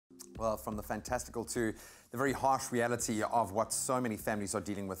Well, from the fantastical to the very harsh reality of what so many families are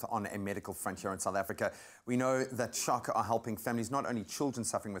dealing with on a medical front here in South Africa. We know that CHOC are helping families, not only children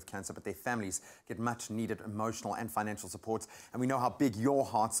suffering with cancer, but their families get much needed emotional and financial support. And we know how big your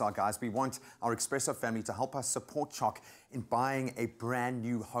hearts are, guys. We want our Expresso family to help us support CHOC in buying a brand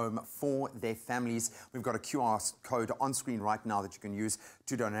new home for their families. We've got a QR code on screen right now that you can use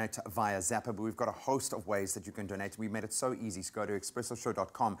to donate via Zapper, but we've got a host of ways that you can donate. We made it so easy, so go to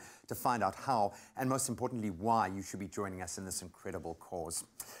expressoshow.com to find out how, and most importantly, why you should be joining us in this incredible cause.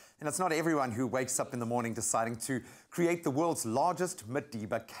 And it's not everyone who wakes up in the morning deciding to create the world's largest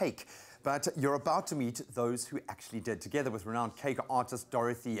Mandela cake. But you're about to meet those who actually did. Together with renowned cake artist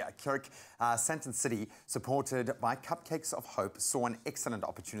Dorothy Kirk, Sandton City, supported by Cupcakes of Hope, saw an excellent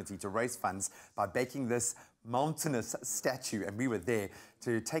opportunity to raise funds by baking this mountainous statue. And we were there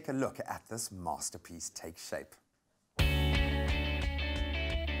to take a look at this masterpiece take shape.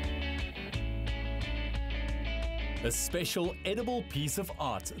 A special edible piece of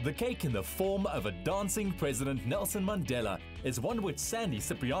art, the cake in the form of a dancing President Nelson Mandela, is one which Sandy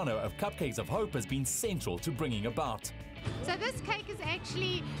Cipriano of Cupcakes of Hope has been central to bringing about. So this cake is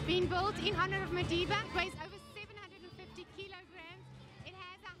actually being built in honor of Mandela. It weighs over 750 kilograms. It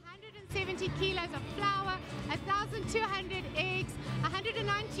has 170 kilos of flour, 1,200 eggs,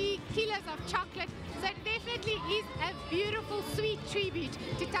 190 kilos of chocolate. So it definitely is a beautiful, sweet tribute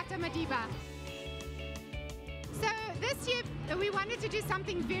to Tata Mandela. So this year we wanted to do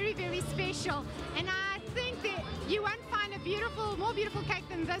something very, very special, and I think that you won't find a more beautiful cake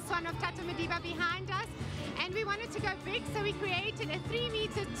than this one of Tata Mandela behind us. And we wanted to go big, so we created a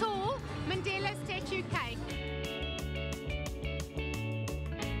 3-meter tall Mandela statue cake.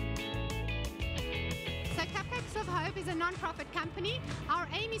 So Cupcakes of Hope is a non-profit company. Our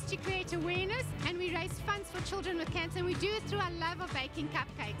aim is to create awareness, and we raise funds for children with cancer, and we do it through our love of baking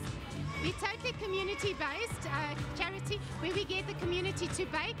cupcakes. We're totally community-based charity where we get the community to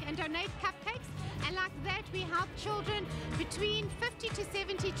bake and donate cupcakes, and like that we help children, between 50 to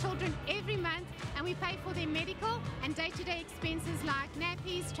 70 children every month, and we pay for their medical and day-to-day expenses like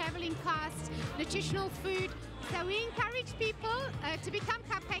nappies, traveling costs, nutritional food. So we encourage people to become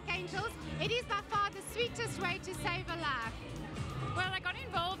cupcake angels. It is by far the sweetest way to save a life. Well, I got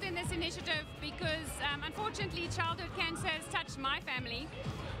involved in this initiative because unfortunately childhood cancer has touched my family,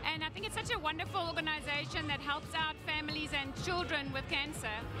 and I think it's such a wonderful organization that helps out families and children with cancer.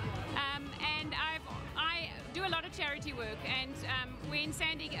 And I do a lot of charity work, and when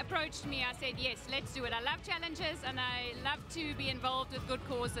Sandy approached me, I said, yes, let's do it. I love challenges, and I love to be involved with good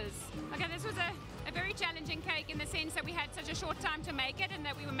causes. Okay, this was a very challenging cake in the sense that we had such a short time to make it, and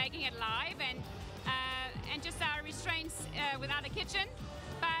that we were making it live, and just our restraints without a kitchen.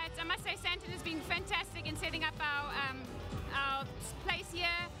 But I must say Sandton has been fantastic in setting up our place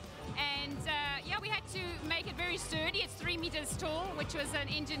here, and yeah, we had to make it very sturdy. It's 3 meters tall, which was an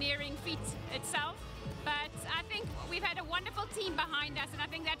engineering feat itself. But I think we've had a wonderful team behind us, and I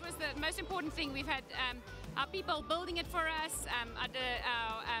think that was the most important thing. We've had our people building it for us, our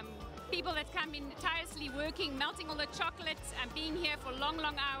people that come in tirelessly working, melting all the chocolates, and being here for long,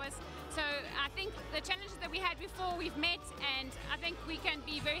 long hours. So I think the challenges that we had before we've met, and I think we can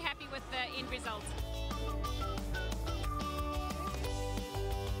be very happy with the end result.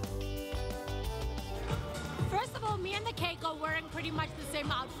 First of all, me and the cake are wearing pretty much the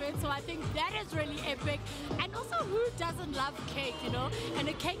same outfit, so I think that is really epic. And also, who doesn't love cake, you know? And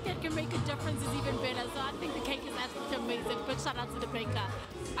a cake that can make a difference is even better, so I think the cake is absolutely amazing. Big shout out to the baker.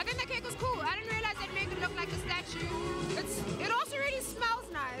 I think the cake was cool. I didn't realize they'd make it look like a statue. It also really smells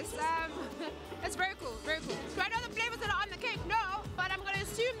nice. It's very cool, very cool. Do I know the flavors that are on the cake? No, but I'm going to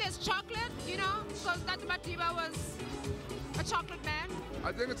assume there's chocolate, you know, because Tata Mandela was a chocolate man.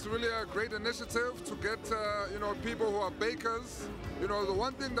 I think it's really a great initiative to get, you know, people who are bakers. You know, the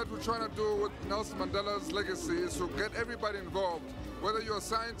one thing that we're trying to do with Nelson Mandela's legacy is to get everybody involved. Whether you're a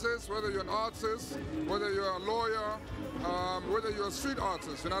scientist, whether you're an artist, whether you're a lawyer, whether you're a street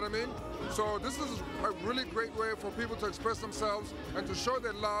artist, you know what I mean? So this is a really great way for people to express themselves and to show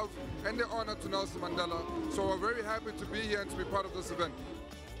their love and their honor to Nelson Mandela. So we're very happy to be here and to be part of this event.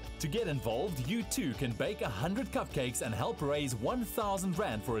 To get involved, you too can bake 100 cupcakes and help raise 1,000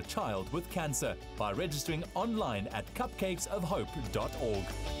 Rand for a child with cancer by registering online at cupcakesofhope.org.